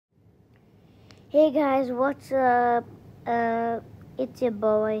Hey guys, what's up? It's your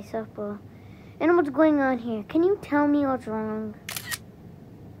boy, Supper. And what's going on here? Can you tell me what's wrong?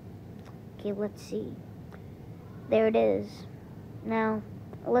 Okay, let's see. There it is. Now,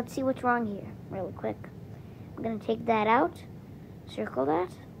 let's see what's wrong here, really quick. I'm gonna take that out, circle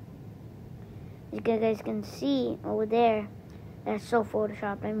that. As you guys can see over there, that's so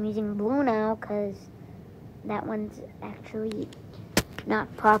photoshopped. I'm using blue now because that one's actually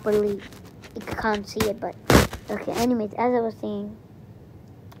not properly, you can't see it, but okay, anyways, as I was saying,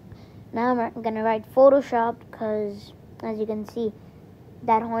 now I'm gonna write Photoshop because, as you can see,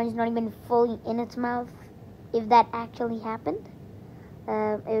 that horn's not even fully in its mouth. If that actually happened,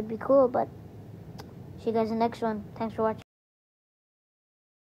 it would be cool, but see you guys in the next one. Thanks for watching.